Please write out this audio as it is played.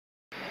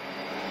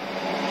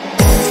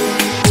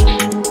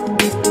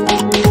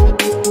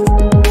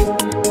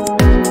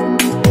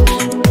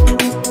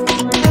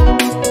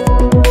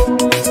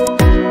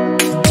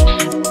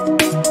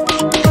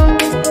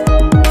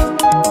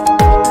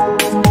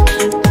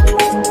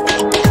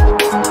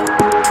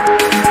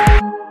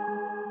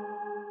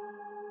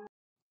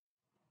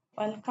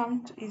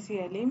Welcome to Easy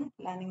Elim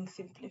Learning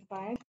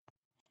Simplified.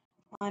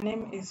 My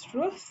name is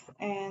Ruth,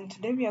 and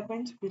today we are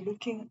going to be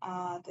looking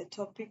at the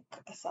topic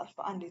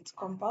sulfur and its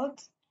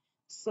compounds.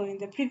 So, in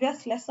the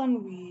previous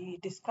lesson, we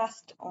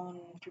discussed on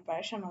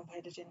preparation of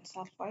hydrogen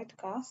sulfide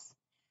gas.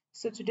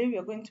 So, today we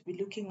are going to be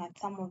looking at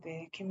some of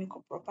the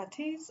chemical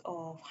properties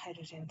of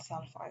hydrogen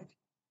sulfide.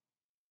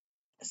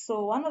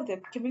 So, one of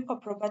the chemical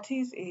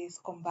properties is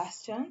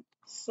combustion.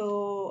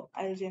 So,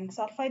 hydrogen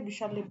sulfide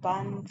usually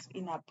burns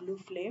in a blue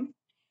flame.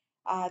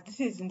 This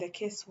is in the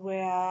case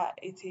where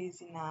it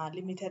is in a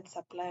limited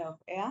supply of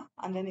air,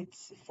 and then it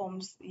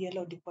forms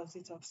yellow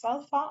deposits of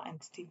sulfur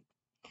and steam.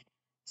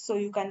 So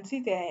you can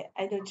see the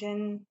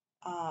hydrogen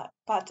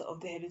part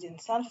of the hydrogen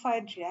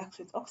sulfide reacts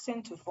with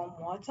oxygen to form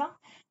water,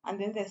 and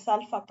then the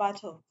sulfur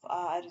part of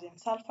hydrogen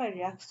sulfide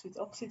reacts with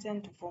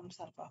oxygen to form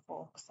sulfur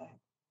oxide.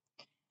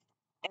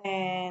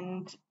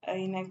 And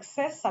in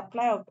excess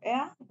supply of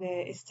air,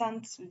 it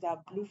stands with a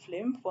blue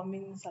flame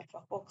forming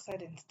sulfur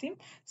oxide and steam.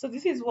 So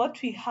this is what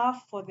we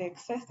have for the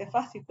excess. The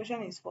first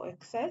equation is for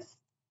excess,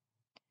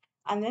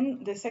 and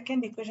then the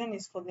second equation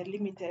is for the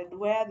limited,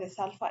 where the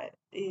sulfur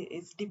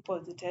is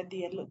deposited, the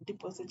yellow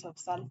deposits of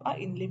sulfur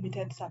in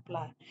limited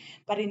supply.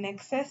 But in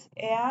excess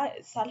air,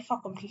 sulfur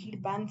completely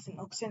burns in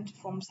oxygen to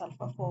form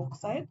sulfur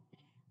oxide,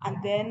 and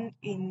then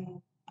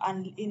in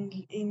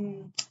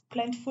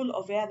plentiful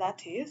of air,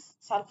 that is,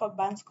 sulfur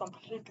burns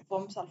completely to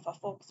form sulfur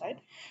oxide,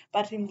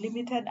 but in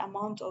limited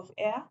amount of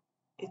air,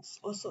 it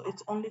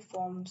only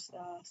forms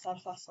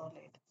sulfur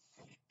solid.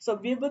 So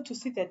be able to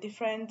see the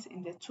difference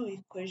in the two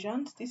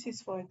equations. This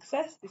is for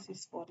excess, this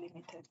is for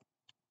limited.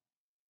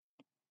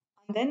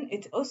 And then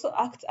it also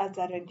acts as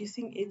a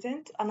reducing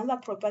agent. Another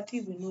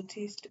property we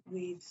noticed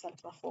with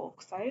sulfur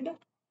oxide.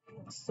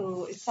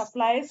 So it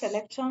supplies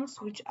electrons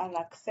which are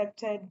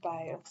accepted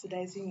by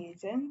oxidizing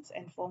agents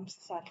and forms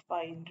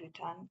sulfur in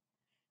return.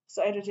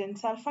 So hydrogen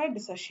sulfide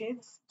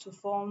dissociates to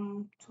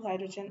form two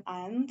hydrogen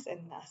ions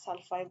and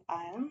sulfide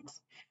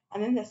ions.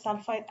 And then the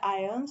sulfide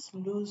ions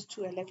lose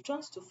two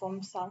electrons to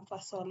form sulfur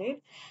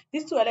solid.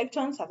 These two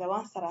electrons are the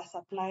ones that are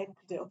supplied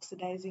to the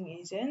oxidizing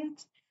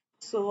agent.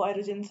 So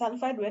hydrogen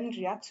sulfide, when it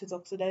reacts with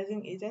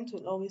oxidizing agent,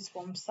 will always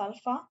form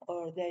sulfur,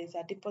 or there is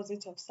a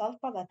deposit of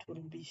sulfur that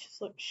will be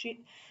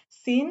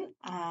seen,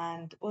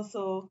 and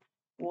also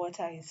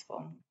water is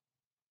formed.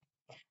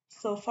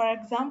 So for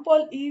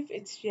example, if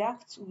it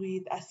reacts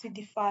with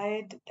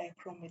acidified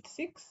dichromate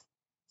 6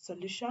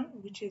 solution,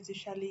 which is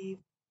usually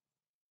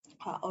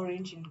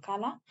orange in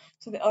color,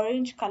 so the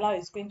orange color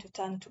is going to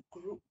turn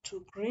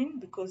to green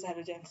because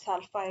hydrogen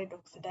sulfide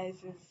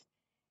oxidizes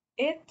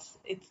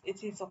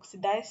it is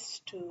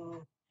oxidized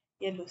to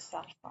yellow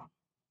sulfur.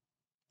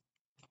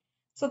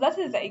 So that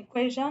is the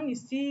equation. You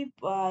see,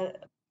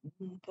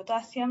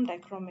 potassium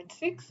dichromate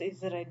 6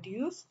 is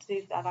reduced. There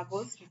is an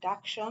Aragos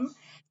reduction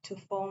to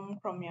form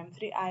chromium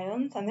 3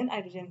 ions, and then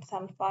hydrogen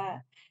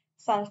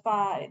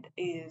sulfide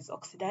is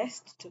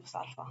oxidized to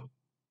sulfur.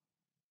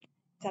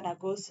 It's an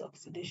Aragos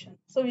oxidation.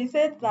 So we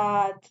said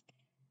that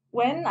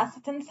when a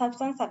certain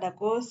substance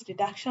undergoes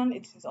reduction,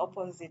 it is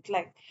opposite.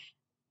 Like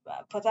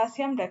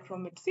potassium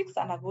dichromate 6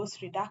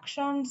 undergoes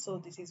reduction, so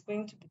this is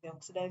going to be the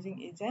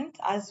oxidizing agent.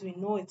 As we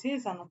know, it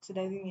is an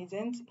oxidizing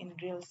agent in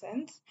real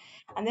sense.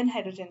 And then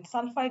hydrogen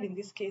sulfide in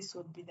this case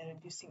would be the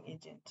reducing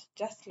agent,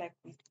 just like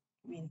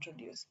we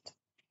introduced.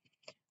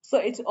 So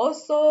it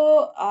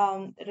also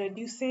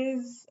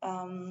reduces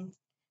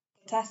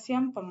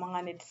potassium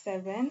permanganate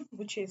 7,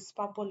 which is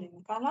purple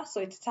in color,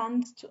 so it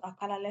turns to a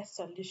colorless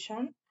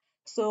solution.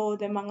 So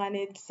the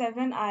manganate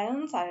 7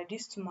 ions are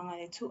reduced to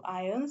manganate 2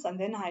 ions, and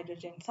then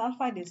hydrogen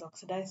sulfide is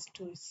oxidized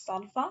to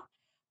sulfur,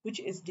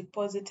 which is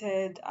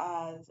deposited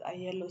as a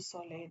yellow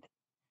solid.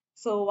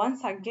 So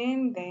once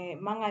again, the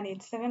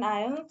manganate 7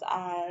 ions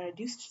are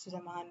reduced to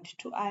the manganate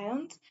 2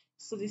 ions.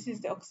 So this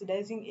is the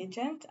oxidizing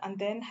agent, and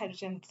then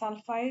hydrogen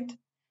sulfide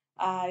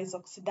is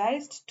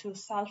oxidized to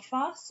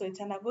sulfur, so it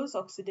undergoes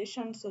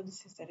oxidation, so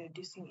this is the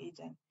reducing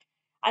agent.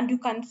 And you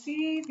can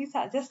see these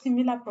are just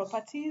similar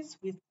properties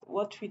with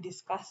what we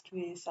discussed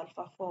with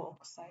sulfur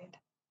oxide.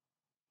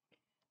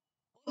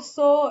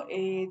 Also,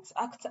 it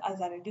acts as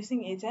a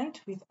reducing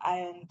agent with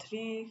iron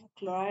 3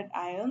 chloride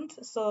ions.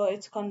 So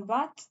it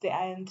converts the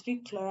iron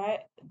 3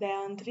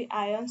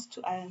 ions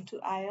to iron 2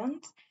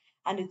 ions,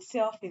 and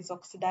itself is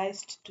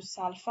oxidized to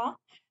sulfur.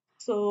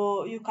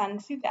 So you can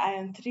see the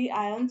iron 3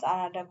 ions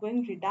are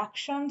undergoing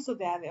reduction, so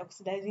they are the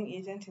oxidizing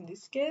agent in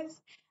this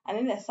case. And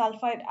then the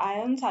sulfide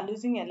ions are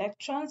losing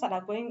electrons and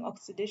are going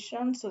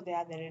oxidation, so they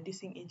are the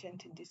reducing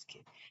agent in this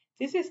case.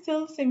 This is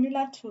still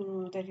similar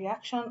to the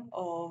reaction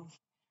of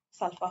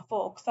sulfur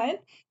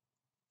oxide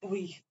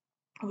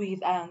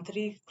with iron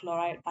 3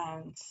 chloride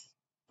ions.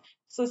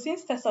 So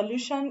since the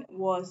solution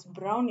was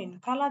brown in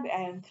color, the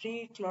iron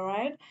 3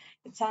 chloride,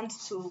 it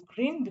turns to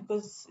green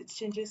because it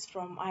changes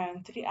from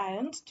iron 3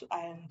 ions to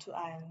iron 2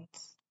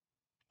 ions.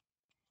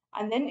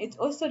 And then it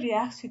also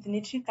reacts with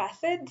nitric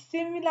acid,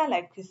 similar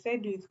like we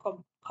said with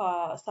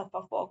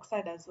sulfur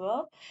oxide as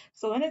well.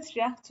 So when it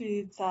reacts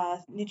with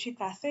nitric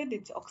acid,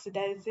 it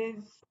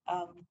oxidizes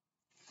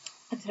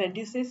it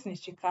reduces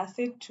nitric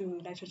acid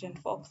to nitrogen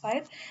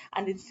oxide,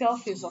 and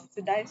itself is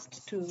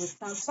oxidized to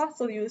sulfur.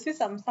 So you see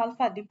some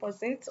sulfur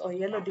deposits or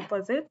yellow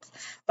deposits,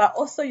 but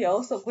also you're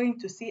also going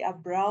to see a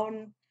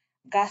brown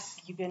gas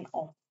given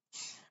off.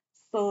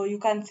 So you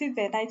can see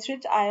the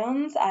nitrate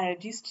ions are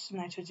reduced to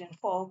nitrogen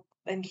 4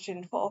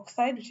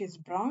 oxide, which is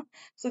brown.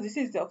 So this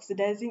is the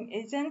oxidizing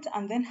agent,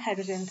 and then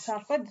hydrogen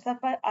sulfide. The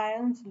sulfide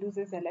ions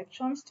loses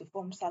electrons to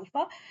form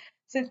sulfur.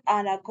 So it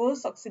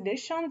undergoes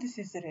oxidation. This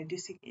is the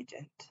reducing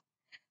agent.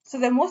 So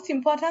the most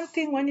important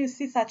thing when you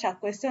see such a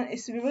question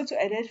is to be able to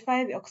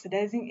identify the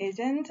oxidizing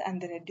agent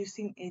and the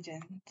reducing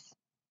agent.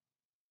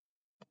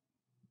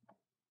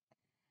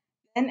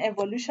 Then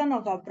evolution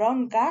of a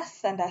brown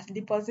gas and a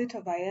deposit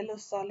of a yellow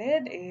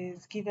solid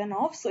is given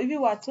off. So if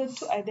you were told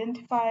to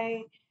identify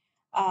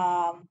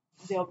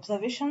the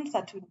observations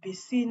that would be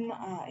seen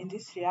in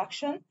this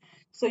reaction,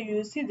 so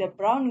you see the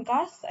brown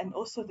gas and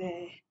also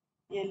the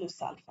yellow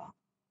sulfur.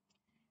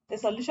 The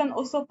solution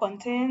also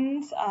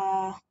contains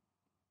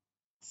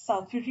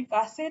sulfuric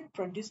acid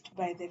produced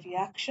by the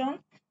reaction.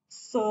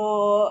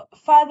 So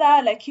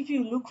further, like if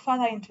you look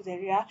further into the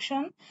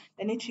reaction,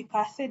 the nitric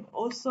acid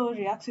also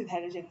reacts with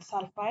hydrogen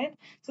sulfide.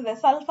 So the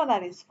sulfur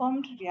that is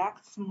formed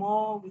reacts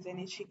more with the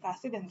nitric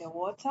acid and the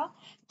water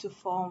to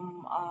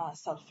form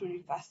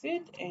sulfuric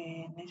acid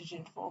and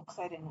nitrogen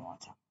oxide and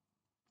water.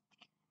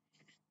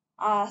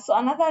 So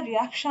another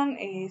reaction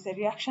is a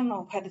reaction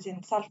of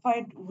hydrogen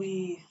sulfide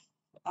with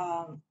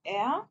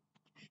air.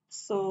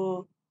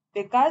 So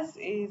the gas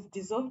is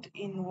dissolved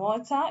in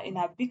water in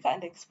a beaker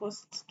and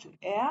exposed to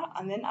air,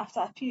 and then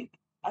after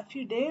a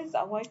few days,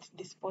 a white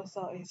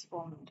dispersal is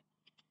formed.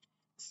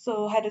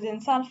 So hydrogen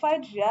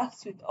sulfide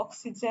reacts with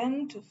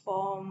oxygen to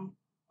form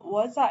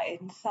water,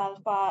 and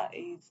sulfur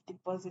is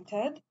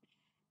deposited.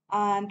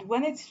 And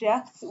when it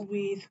reacts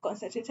with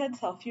concentrated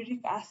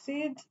sulfuric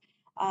acid,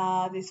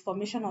 there's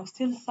formation of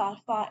still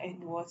sulfur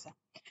and water.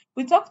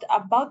 We talked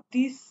about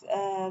this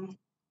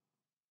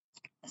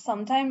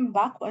sometime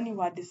back when we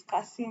were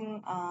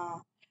discussing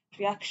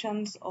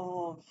reactions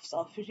of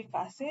sulfuric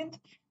acid.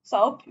 So I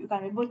hope you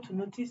can be able to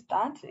notice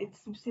that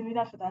it's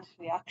similar to that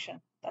reaction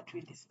that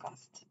we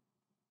discussed.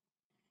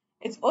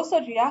 It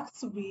also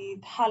reacts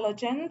with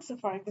halogens,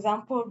 for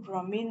example,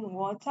 bromine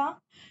water.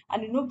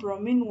 And you know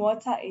bromine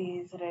water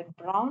is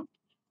red-brown.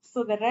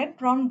 So the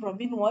red-brown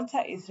bromine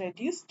water is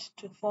reduced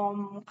to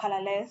form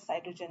colorless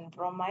hydrogen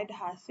bromide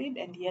acid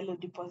and yellow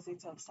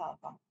deposits of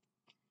sulfur.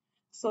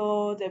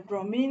 So the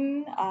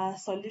bromine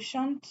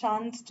solution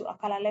turns to a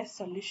colorless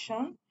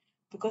solution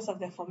because of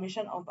the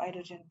formation of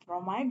hydrogen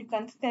bromide. You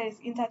can see there is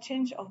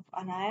interchange of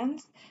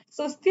anions.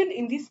 So still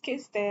in this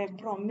case, the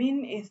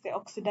bromine is the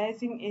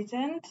oxidizing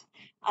agent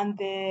and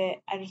the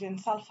hydrogen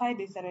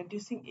sulfide is the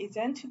reducing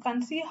agent. You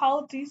can see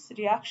how these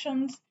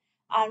reactions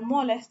are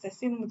more or less the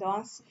same with the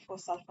ones for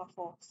sulfur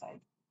oxide.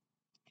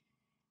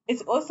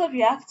 It also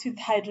reacts with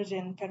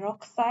hydrogen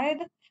peroxide,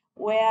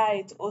 where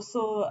it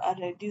also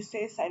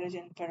reduces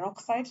hydrogen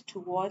peroxide to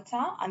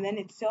water, and then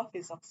itself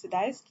is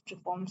oxidized to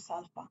form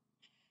sulfur.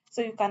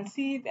 So you can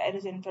see the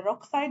hydrogen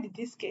peroxide, in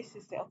this case,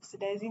 is the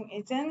oxidizing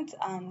agent,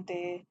 and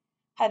the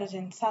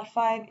hydrogen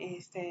sulfide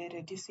is the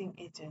reducing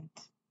agent.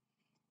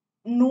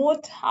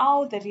 Note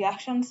how the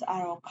reactions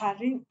are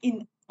occurring.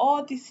 In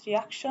all this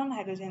reaction,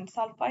 hydrogen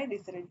sulfide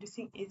is the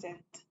reducing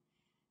agent,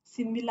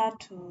 similar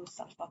to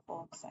sulfur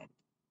oxide.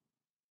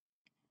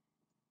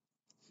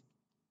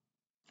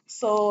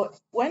 So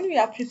when we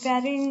are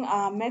preparing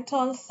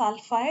metal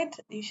sulfide,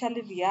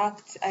 usually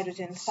react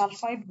hydrogen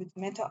sulfide with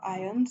metal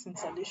ions in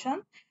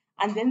solution,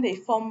 and then they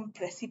form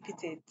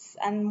precipitates,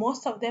 and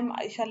most of them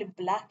are usually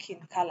black in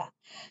color.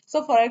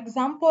 So for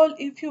example,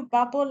 if you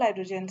bubble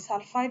hydrogen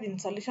sulfide in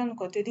solution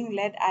containing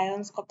lead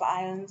ions, copper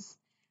ions,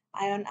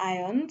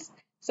 ions,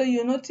 so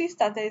you notice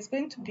that there is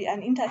going to be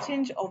an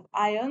interchange of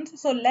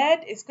ions. So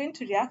lead is going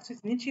to react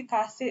with nitric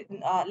acid,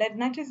 lead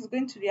nitrate is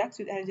going to react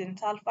with hydrogen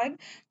sulfide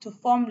to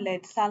form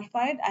lead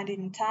sulfide, and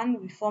in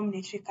turn we form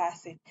nitric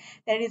acid.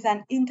 There is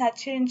an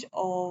interchange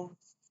of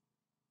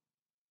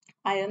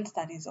ions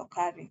that is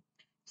occurring.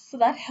 So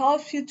that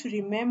helps you to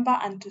remember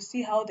and to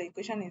see how the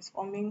equation is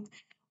forming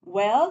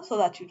well so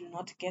that you do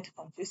not get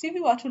confused. If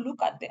you were to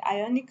look at the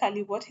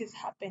ionically what is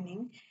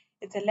happening,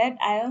 it's the lead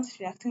ions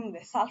reacting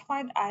with the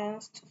sulfide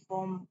ions to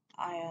form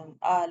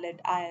lead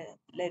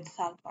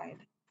sulfide.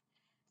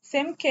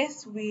 Same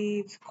case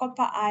with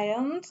copper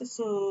ions.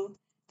 So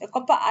the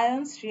copper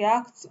ions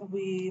react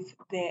with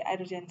the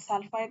hydrogen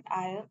sulfide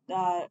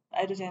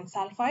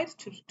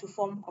to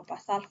form copper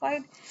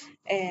sulfide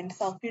and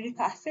sulfuric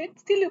acid.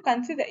 Still, you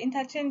can see the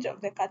interchange of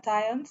the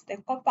cations. The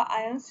copper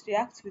ions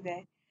react with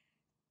the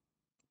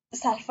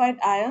sulfide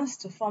ions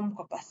to form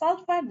copper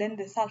sulfide. Then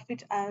the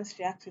sulfate ions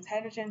react with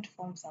hydrogen to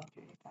form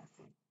sulfuric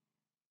acid.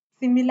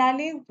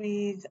 Similarly,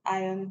 with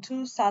iron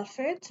 2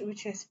 sulfate,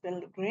 which is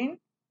spelled green,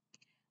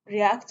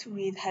 react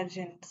with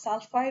hydrogen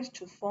sulfide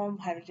to form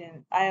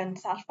hydrogen iron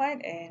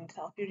sulfide and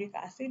sulfuric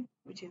acid,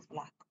 which is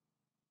black.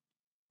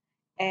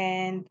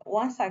 And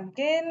once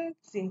again,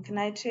 zinc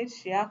nitrate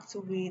reacts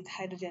with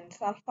hydrogen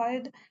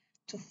sulfide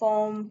to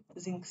form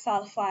zinc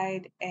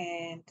sulphide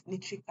and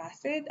nitric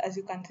acid. As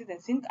you can see, the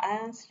zinc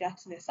ions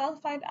react to the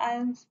sulphide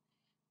ions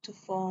to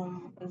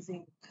form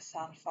zinc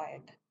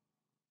sulphide.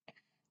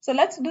 So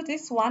let's do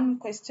this one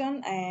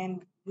question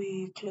and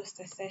we close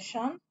the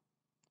session.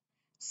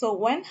 So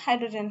when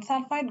hydrogen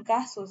sulfide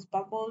gas was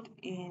bubbled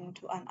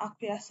into an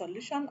aqueous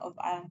solution of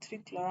iron 3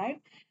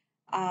 chloride,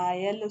 a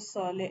yellow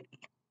solid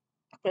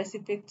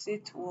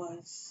precipitate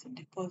was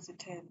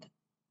deposited.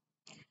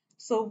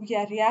 So we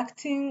are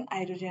reacting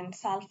hydrogen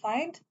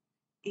sulfide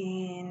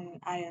in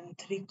iron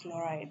 3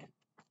 chloride.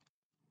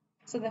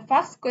 So the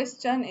first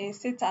question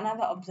is, it's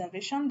another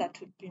observation that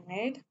would be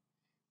made.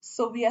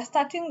 So we are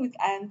starting with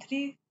iron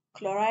 3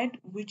 chloride,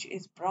 which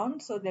is brown.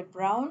 So the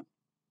brown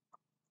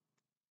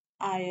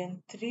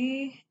iron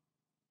 3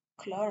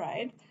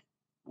 chloride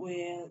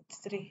will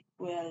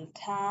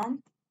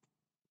turn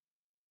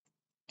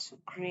to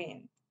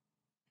green.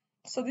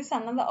 So this is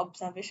another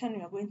observation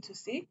we are going to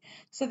see.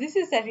 So this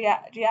is a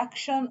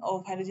reaction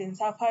of hydrogen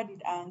sulfide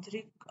with iron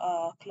 3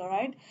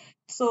 chloride.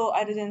 So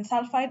hydrogen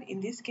sulfide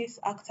in this case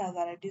acts as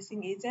a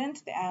reducing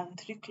agent. The iron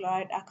 3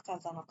 chloride acts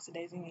as an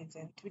oxidizing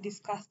agent. We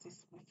discussed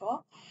this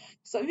before.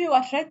 So if you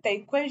were to write the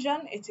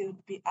equation, it will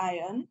be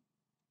iron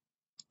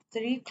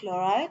 3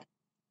 chloride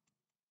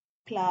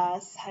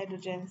plus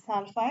hydrogen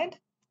sulfide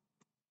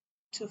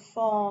to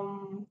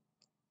form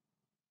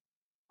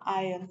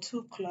iron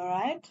 2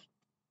 chloride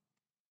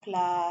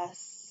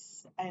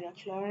plus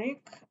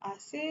hydrochloric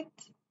acid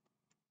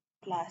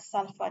plus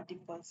sulfur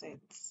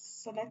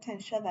deposits. So let's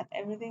ensure that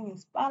everything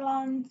is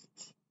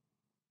balanced.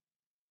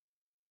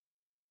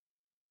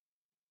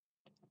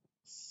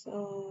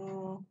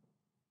 So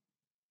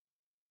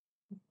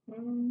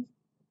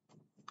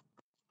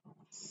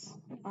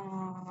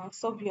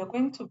so we are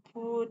going to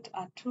put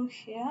a 2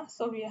 here.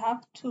 So we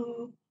have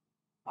two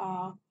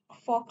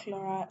 4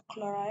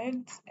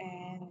 chlorides,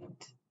 and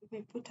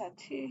we put a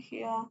 2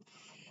 here.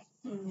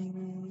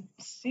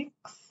 6,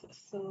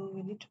 so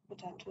we need to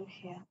put a 2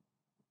 here.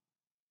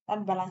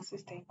 That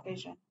balances the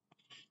equation.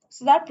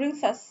 So that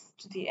brings us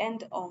to the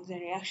end of the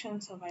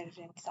reactions of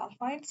hydrogen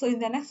sulfide. So in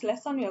the next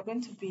lesson, we are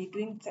going to be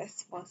doing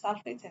tests for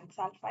sulfates and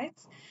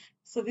sulfides.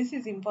 So this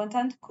is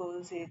important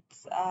because it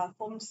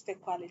forms the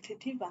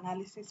qualitative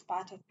analysis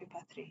part of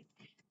paper 3.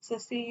 So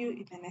see you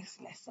in the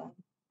next lesson.